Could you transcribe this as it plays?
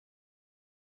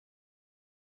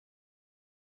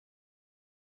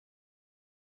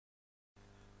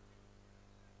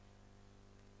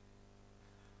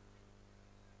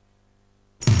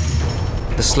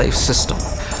the slave system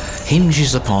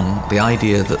hinges upon the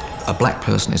idea that a black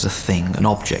person is a thing, an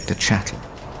object, a chattel.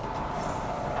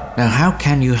 Now, how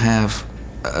can you have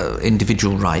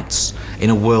individual rights in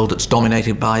a world that's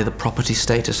dominated by the property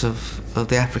status of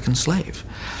the African slave?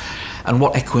 And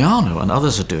what Equiano and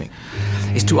others are doing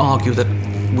is to argue that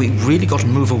we've really got to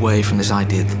move away from this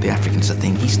idea that the African is a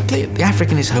thing. He's clear, the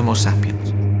African is Homo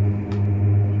sapiens.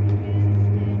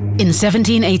 In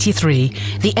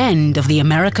 1783, the end of the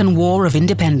American War of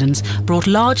Independence brought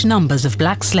large numbers of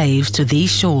black slaves to these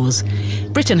shores.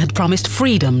 Britain had promised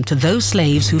freedom to those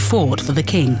slaves who fought for the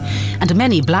king, and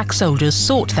many black soldiers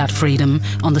sought that freedom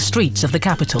on the streets of the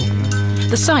capital.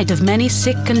 The sight of many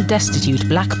sick and destitute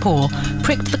black poor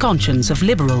pricked the conscience of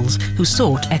liberals who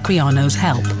sought Equiano's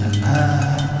help.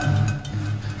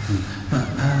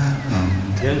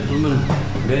 Gentlemen,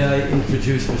 may I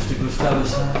introduce Mr.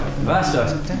 Gustavus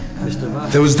Vasa? Mr.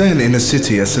 Vasa. There was then in the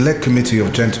city a select committee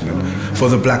of gentlemen for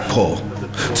the black poor,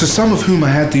 to some of whom I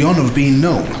had the honor of being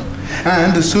known.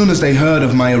 And as soon as they heard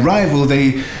of my arrival,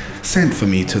 they sent for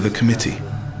me to the committee.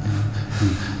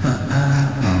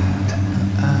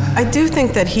 I do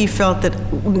think that he felt that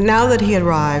now that he had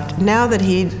arrived, now that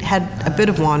he had a bit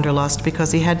of wanderlust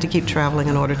because he had to keep traveling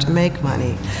in order to make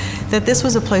money, that this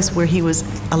was a place where he was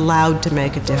allowed to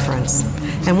make a difference.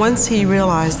 And once he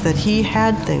realized that he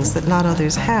had things that not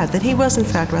others had, that he was in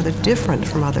fact rather different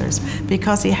from others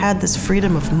because he had this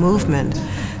freedom of movement,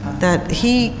 that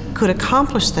he could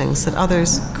accomplish things that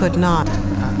others could not.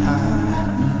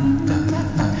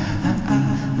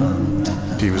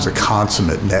 He was a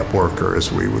consummate networker,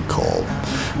 as we would call,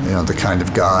 the kind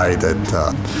of guy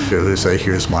that they say,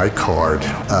 here's my card,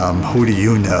 who do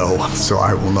you know, so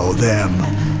I will know them.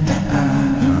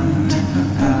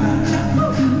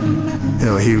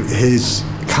 His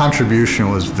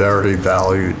contribution was very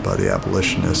valued by the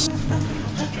abolitionists.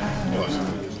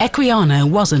 Equiano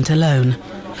wasn't alone.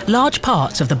 Large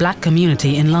parts of the black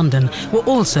community in London were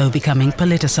also becoming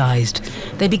politicized.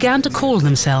 They began to call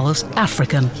themselves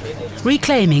African,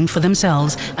 reclaiming for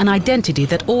themselves an identity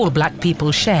that all black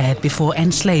people shared before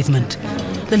enslavement.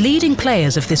 The leading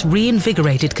players of this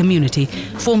reinvigorated community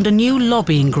formed a new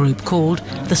lobbying group called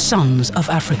the Sons of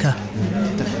Africa.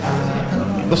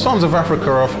 The Sons of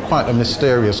Africa are quite a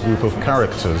mysterious group of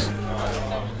characters.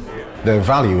 Their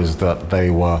value is that they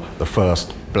were the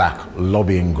first black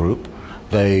lobbying group.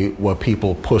 They were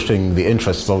people pushing the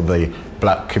interests of the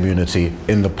black community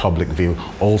in the public view,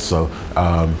 also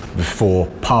before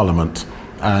Parliament,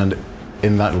 and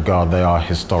in that regard they are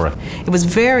historic. It was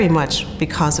very much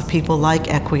because of people like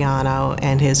Equiano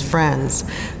and his friends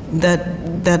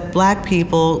that black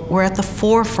people were at the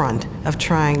forefront of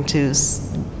trying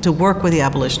to work with the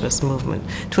abolitionist movement,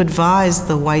 to advise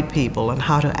the white people on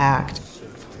how to act,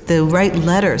 to write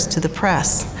letters to the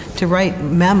press, to write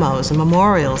memos and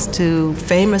memorials to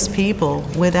famous people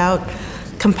without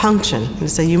compunction, and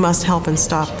say, you must help and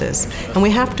stop this. And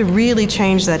we have to really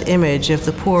change that image of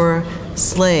the poor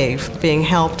slave being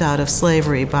helped out of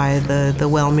slavery by the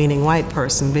well-meaning white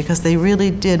person, because they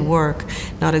really did work,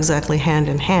 not exactly hand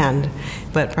in hand,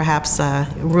 but perhaps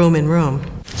room in room.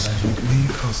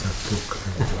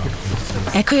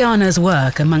 Equiano's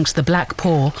work amongst the black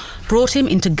poor brought him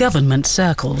into government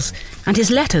circles, and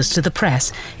his letters to the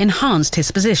press enhanced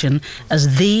his position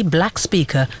as the black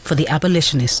speaker for the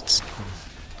abolitionists.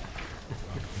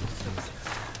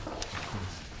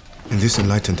 In this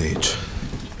enlightened age,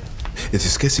 it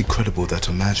is scarcely credible that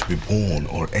a man should be born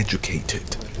or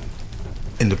educated,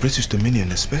 in the British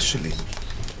Dominion especially,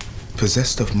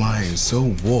 possessed of mind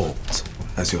so warped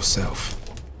as yourself.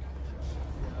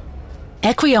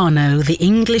 Equiano, the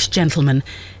English gentleman,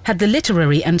 had the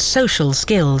literary and social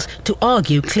skills to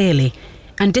argue clearly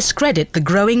and discredit the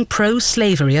growing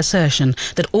pro-slavery assertion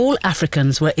that all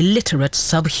Africans were illiterate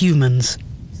subhumans.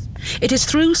 It is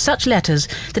through such letters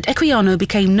that Equiano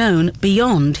became known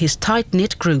beyond his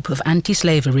tight-knit group of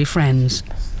anti-slavery friends.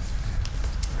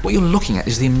 What you're looking at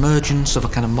is the emergence of a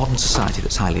kind of modern society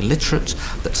that's highly literate,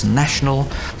 that's national.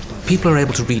 People are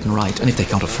able to read and write, and if they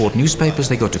can't afford newspapers,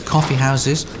 they go to coffee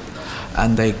houses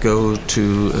and they go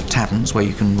to taverns where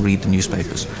you can read the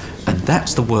newspapers. And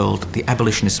that's the world the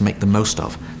abolitionists make the most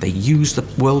of. They use the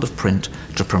world of print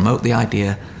to promote the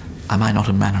idea, am I not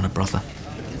a man and a brother?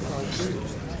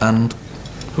 And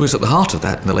who is at the heart of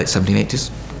that in the late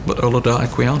 1780s but Olaudah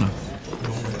Equiano?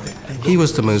 He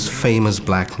was the most famous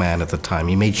black man at the time.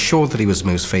 He made sure that he was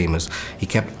most famous. He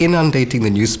kept inundating the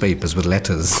newspapers with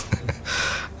letters,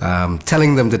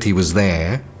 telling them that he was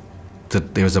there,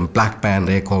 that there was a black man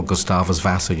there called Gustavus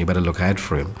Vasa, and you better look out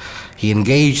for him. He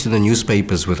engaged in the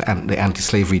newspapers with the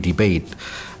anti-slavery debate.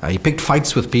 He picked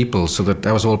fights with people, so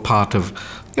that was all part of,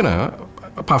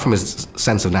 apart from his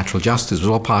sense of natural justice, was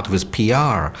all part of his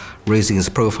PR, raising his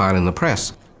profile in the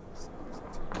press.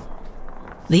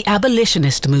 The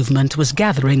abolitionist movement was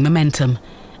gathering momentum,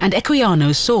 and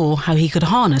Equiano saw how he could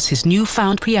harness his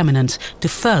newfound preeminence to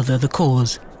further the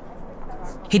cause.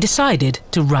 He decided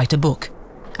to write a book,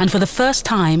 and for the first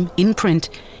time in print,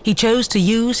 he chose to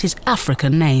use his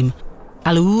African name,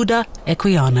 Aluuda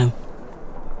Equiano.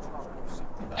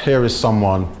 Here is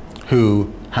someone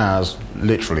who has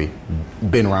literally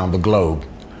been around the globe,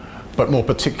 but more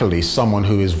particularly someone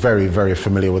who is very, very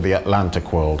familiar with the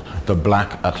Atlantic world, the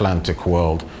black Atlantic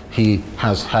world. He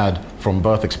has had from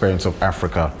birth experience of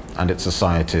Africa and its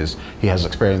societies. He has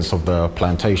experience of the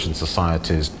plantation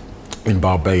societies in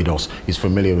Barbados. He's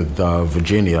familiar with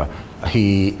Virginia.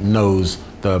 He knows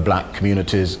the black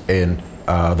communities in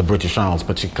the British Isles,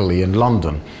 particularly in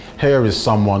London. Here is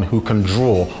someone who can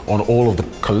draw on all of the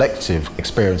collective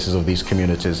experiences of these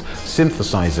communities,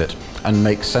 synthesize it, and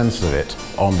make sense of it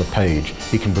on the page.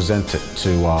 He can present it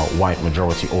to a white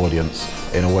majority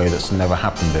audience in a way that's never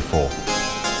happened before.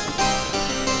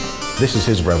 This is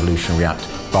his revolutionary act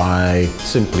by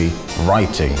simply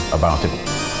writing about it.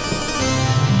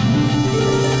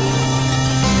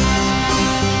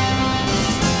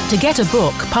 To get a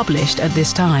book published at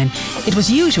this time, it was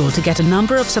usual to get a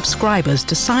number of subscribers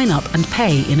to sign up and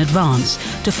pay in advance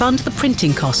to fund the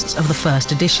printing costs of the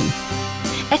first edition.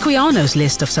 Equiano's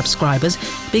list of subscribers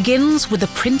begins with the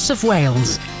Prince of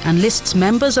Wales and lists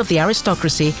members of the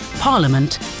aristocracy,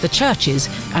 parliament, the churches,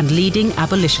 and leading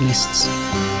abolitionists.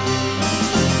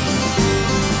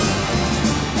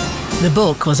 The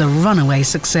book was a runaway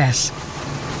success.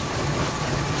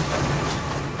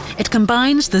 It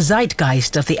combines the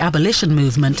zeitgeist of the abolition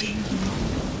movement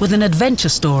with an adventure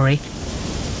story,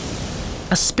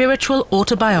 a spiritual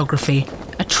autobiography,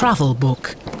 a travel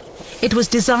book. It was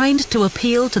designed to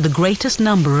appeal to the greatest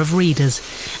number of readers,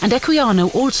 and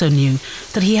Equiano also knew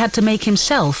that he had to make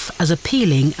himself as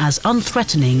appealing, as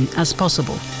unthreatening as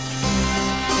possible.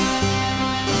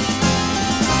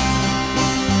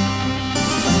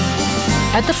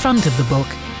 At the front of the book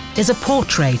is a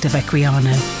portrait of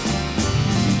Equiano.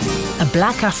 A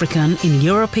black African in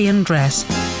European dress,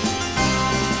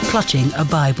 clutching a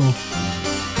Bible.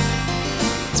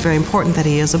 It's very important that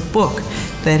he has a book,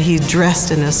 that he's dressed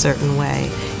in a certain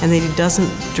way, and that he doesn't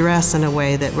dress in a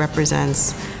way that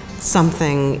represents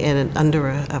something under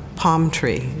a palm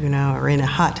tree, you know, or in a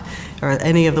hut, or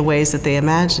any of the ways that they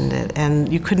imagined it.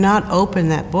 And you could not open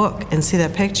that book and see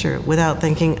that picture without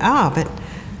thinking,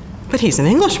 but he's an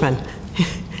Englishman.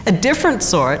 A different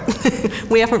sort.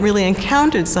 We haven't really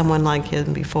encountered someone like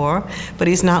him before, but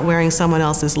he's not wearing someone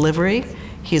else's livery.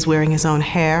 He's wearing his own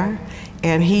hair,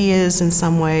 and he is in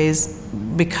some ways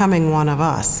becoming one of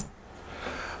us.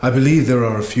 I believe there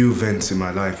are a few events in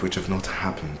my life which have not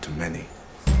happened to many.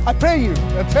 I pay you,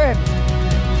 attend.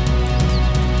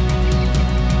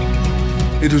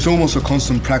 It was almost a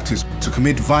constant practice to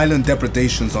commit violent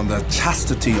depredations on the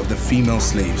chastity of the female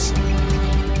slaves.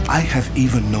 I have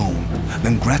even known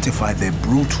them gratify their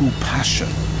brutal passion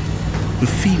with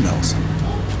females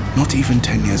not even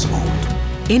 10 years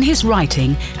old. In his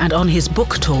writing and on his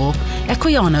book tour,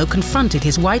 Equiano confronted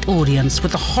his white audience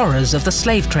with the horrors of the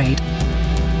slave trade.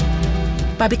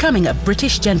 By becoming a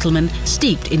British gentleman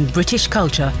steeped in British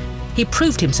culture, he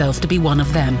proved himself to be one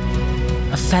of them,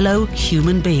 a fellow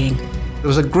human being. There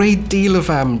was a great deal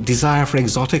of desire for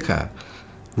exotica,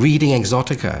 reading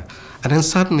exotica, and then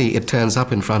suddenly it turns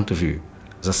up in front of you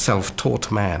as a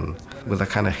self-taught man with a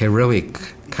kind of heroic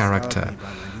character,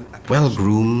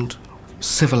 well-groomed,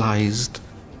 civilized,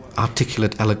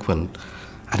 articulate, eloquent,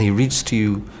 and he reads to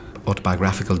you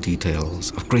autobiographical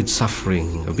details of great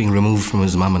suffering, of being removed from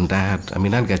his mum and dad. I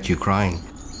mean, that'd get you crying.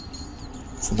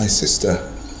 For my sister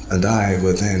and I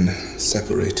were then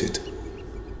separated,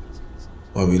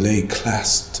 while we lay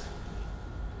clasped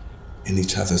in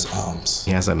each other's arms.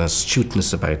 He has an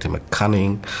astuteness about him, a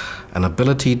cunning, an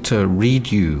ability to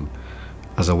read you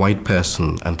as a white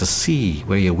person and to see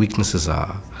where your weaknesses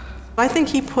are. I think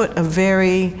he put a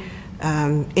very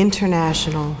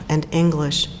international and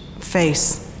English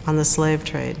face on the slave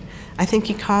trade. I think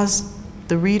he caused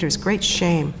the readers great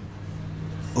shame.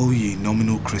 O ye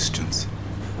nominal Christians,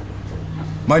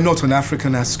 might not an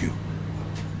African ask you,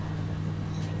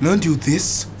 learned you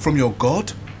this from your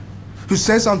God, who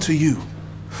says unto you,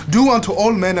 do unto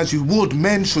all men as you would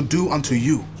men should do unto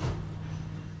you?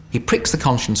 He pricks the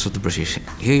conscience of the British.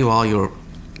 Here you are, you're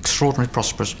extraordinarily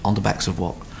prosperous on the backs of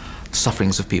what? The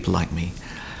sufferings of people like me.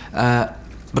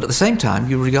 But at the same time,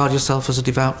 you regard yourself as a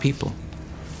devout people.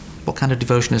 What kind of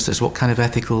devotion is this? What kind of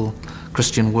ethical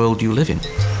Christian world do you live in?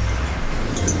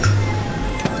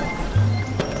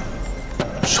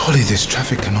 Surely this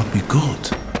traffic cannot be good,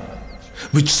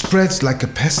 which spreads like a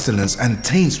pestilence and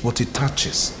taints what it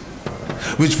touches,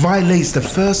 which violates the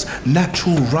first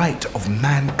natural right of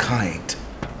mankind,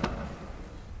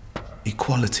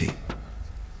 equality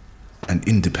and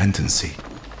independency.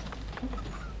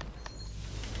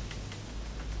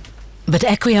 But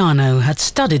Equiano had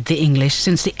studied the English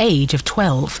since the age of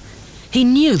 12. He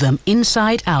knew them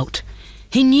inside out.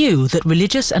 He knew that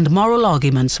religious and moral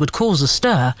arguments would cause a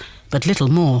stir, but little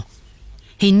more.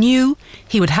 He knew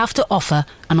he would have to offer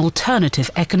an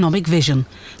alternative economic vision,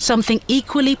 something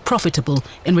equally profitable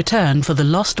in return for the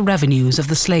lost revenues of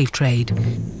the slave trade.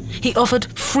 He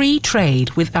offered free trade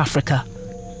with Africa.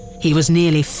 He was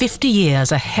nearly 50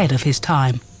 years ahead of his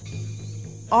time.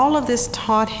 All of this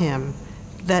taught him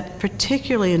that,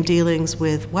 particularly in dealings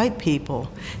with white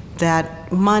people, that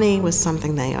money was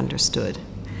something they understood,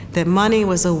 that money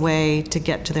was a way to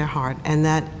get to their heart, and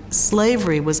that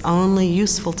slavery was only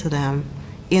useful to them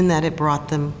in that it brought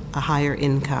them a higher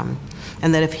income,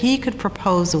 and that if he could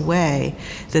propose a way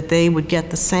that they would get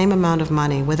the same amount of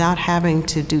money without having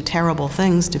to do terrible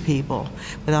things to people,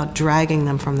 without dragging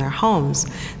them from their homes,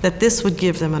 that this would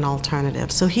give them an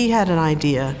alternative. So he had an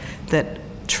idea that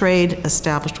trade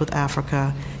established with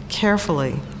Africa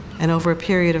carefully and over a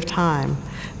period of time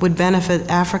would benefit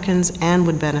Africans and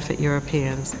would benefit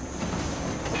Europeans.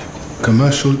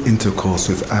 Commercial intercourse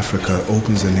with Africa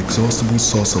opens an inexhaustible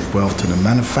source of wealth to the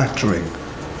manufacturing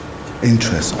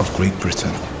interests of Great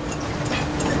Britain.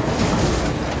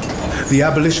 The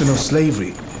abolition of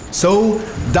slavery, so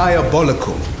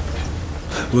diabolical,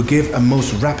 will give a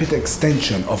most rapid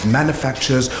extension of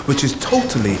manufactures, which is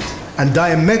totally and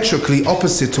diametrically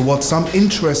opposite to what some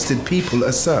interested people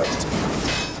assert.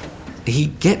 He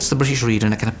gets the British reader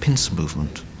in a kind of pincer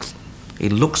movement. He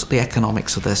looks at the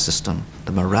economics of their system,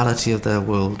 the morality of their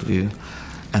worldview,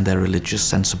 and their religious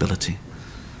sensibility.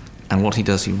 And what he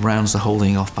does, he rounds the whole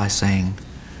thing off by saying,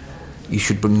 you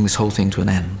should bring this whole thing to an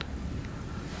end.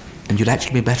 And you'd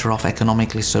actually be better off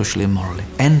economically, socially, and morally.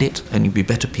 End it, and you'd be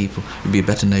better people, you'd be a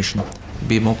better nation, you'd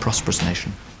be a more prosperous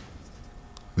nation.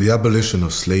 The abolition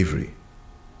of slavery,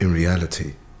 in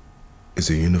reality, is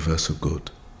a universal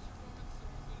good.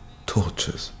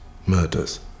 Tortures,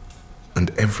 murders, and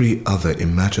every other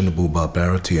imaginable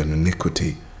barbarity and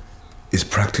iniquity is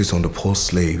practiced on the poor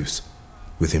slaves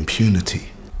with impunity.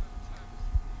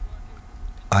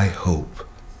 I hope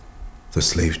the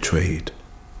slave trade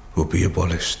will be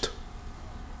abolished.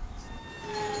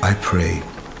 I pray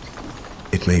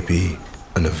it may be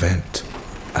an event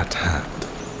at hand.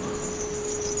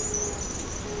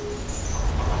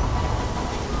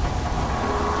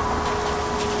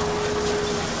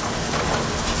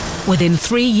 Within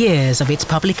 3 years of its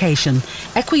publication,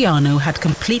 Equiano had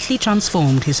completely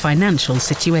transformed his financial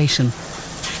situation.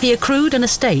 He accrued an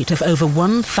estate of over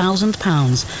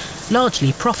 £1,000,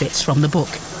 largely profits from the book.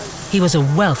 He was a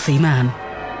wealthy man.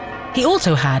 He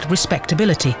also had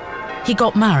respectability. He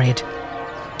got married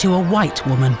to a white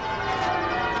woman.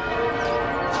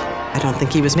 I don't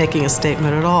think he was making a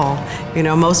statement at all. You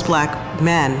know, most black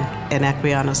men in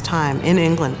Equiano's time in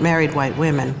England married white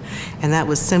women, and that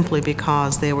was simply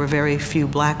because there were very few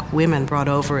black women brought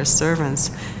over as servants.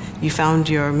 You found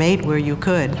your mate where you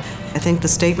could. I think the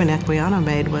statement Equiano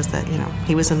made was that, you know,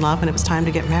 he was in love and it was time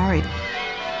to get married.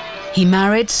 He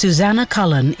married Susanna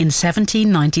Cullen in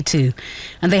 1792,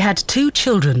 and they had 2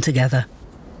 children together.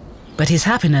 But his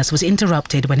happiness was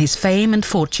interrupted when his fame and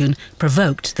fortune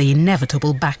provoked the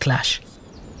inevitable backlash.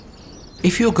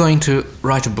 If you're going to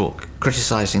write a book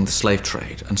criticising the slave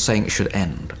trade and saying it should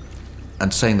end,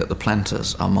 and saying that the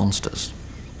planters are monsters,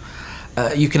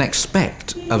 you can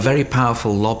expect a very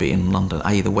powerful lobby in London,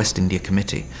 i.e. the West India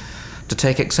Committee, to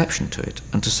take exception to it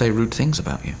and to say rude things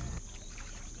about you.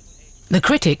 The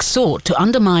critics sought to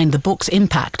undermine the book's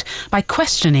impact by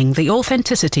questioning the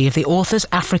authenticity of the author's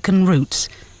African roots.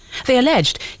 They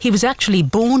alleged he was actually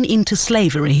born into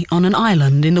slavery on an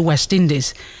island in the West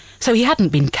Indies, so he hadn't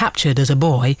been captured as a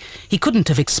boy. He couldn't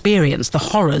have experienced the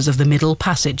horrors of the Middle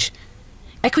Passage.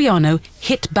 Equiano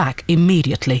hit back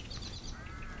immediately.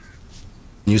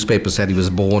 Newspapers said he was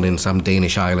born in some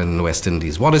Danish island in the West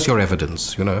Indies. What is your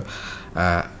evidence, you know?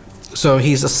 So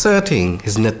he's asserting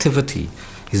his nativity,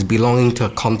 his belonging to a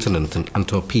continent and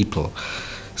to a people.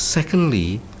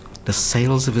 Secondly, the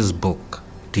sales of his book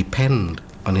depend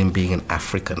on him being an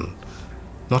African,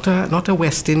 not a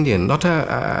West Indian, not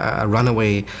a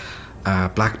runaway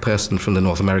black person from the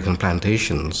North American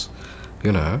plantations,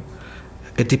 you know.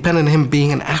 It depended on him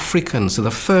being an African, so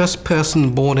the first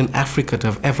person born in Africa to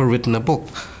have ever written a book,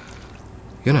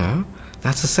 you know,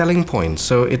 that's a selling point.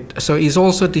 So he's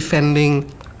also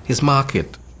defending his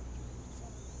market.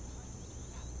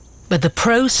 But the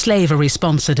pro-slavery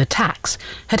sponsored attacks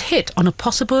had hit on a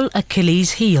possible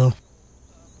Achilles heel.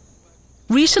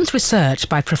 Recent research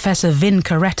by Professor Vin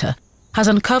Carretta has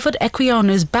uncovered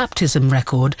Equiano's baptism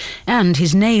record and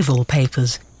his naval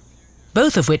papers,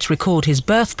 both of which record his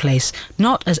birthplace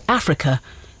not as Africa,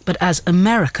 but as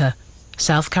America,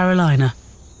 South Carolina.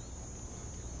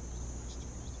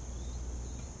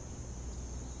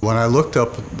 When I looked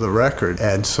up the record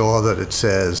and saw that it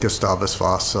says Gustavus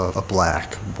Vasa, a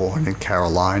black, born in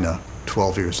Carolina,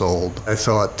 12 years old, I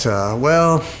thought,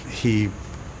 well, he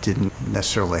didn't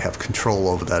necessarily have control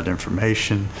over that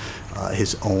information.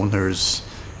 His owners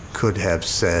could have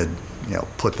said,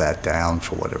 put that down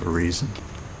for whatever reason.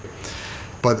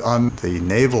 But on the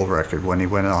naval record, when he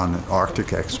went on an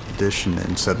Arctic expedition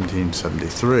in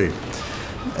 1773,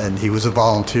 and he was a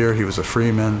volunteer, he was a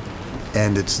freeman,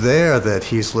 and it's there that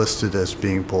he's listed as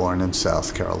being born in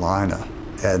South Carolina.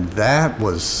 And that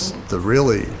was the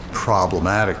really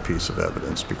problematic piece of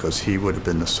evidence, because he would have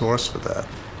been the source for that.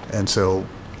 And so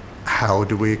how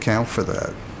do we account for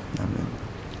that? I mean,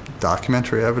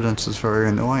 documentary evidence is very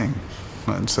annoying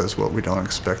and says what we don't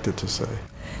expect it to say.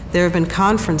 There have been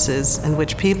conferences in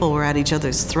which people were at each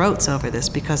other's throats over this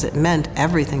because it meant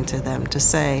everything to them to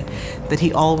say that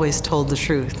he always told the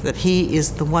truth, that he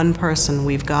is the one person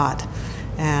we've got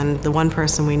and the one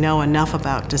person we know enough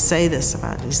about to say this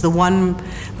about. He's the one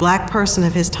black person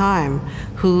of his time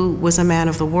who was a man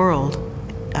of the world.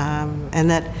 And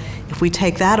that if we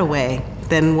take that away,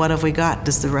 then what have we got?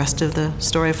 Does the rest of the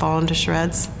story fall into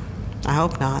shreds? I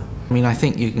hope not. I mean, I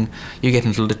think you get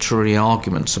into literary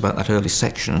arguments about that early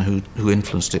section and who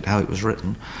influenced it, how it was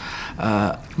written.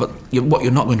 But what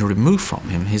you're not going to remove from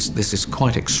him is this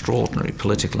quite extraordinary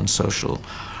political and social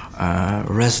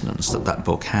resonance that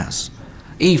book has.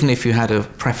 Even if you had a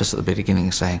preface at the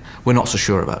beginning saying, we're not so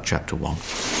sure about chapter 1.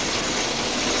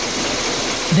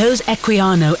 Those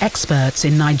Equiano experts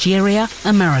in Nigeria,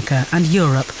 America and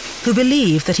Europe who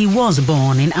believe that he was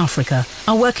born in Africa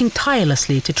are working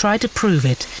tirelessly to try to prove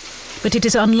it, but it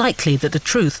is unlikely that the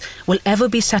truth will ever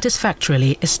be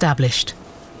satisfactorily established.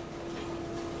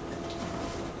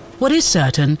 What is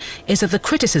certain is that the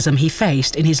criticism he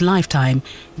faced in his lifetime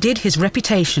did his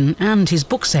reputation and his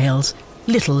book sales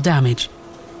little damage.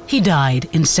 He died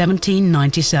in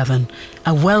 1797,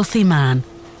 a wealthy man,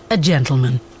 a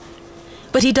gentleman.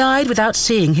 But he died without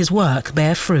seeing his work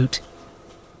bear fruit.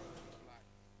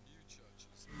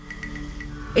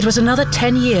 It was another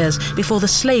 10 years before the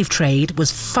slave trade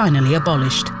was finally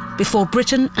abolished, before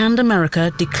Britain and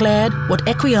America declared what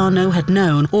Equiano had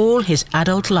known all his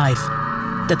adult life,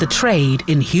 that the trade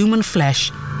in human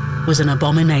flesh was an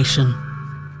abomination.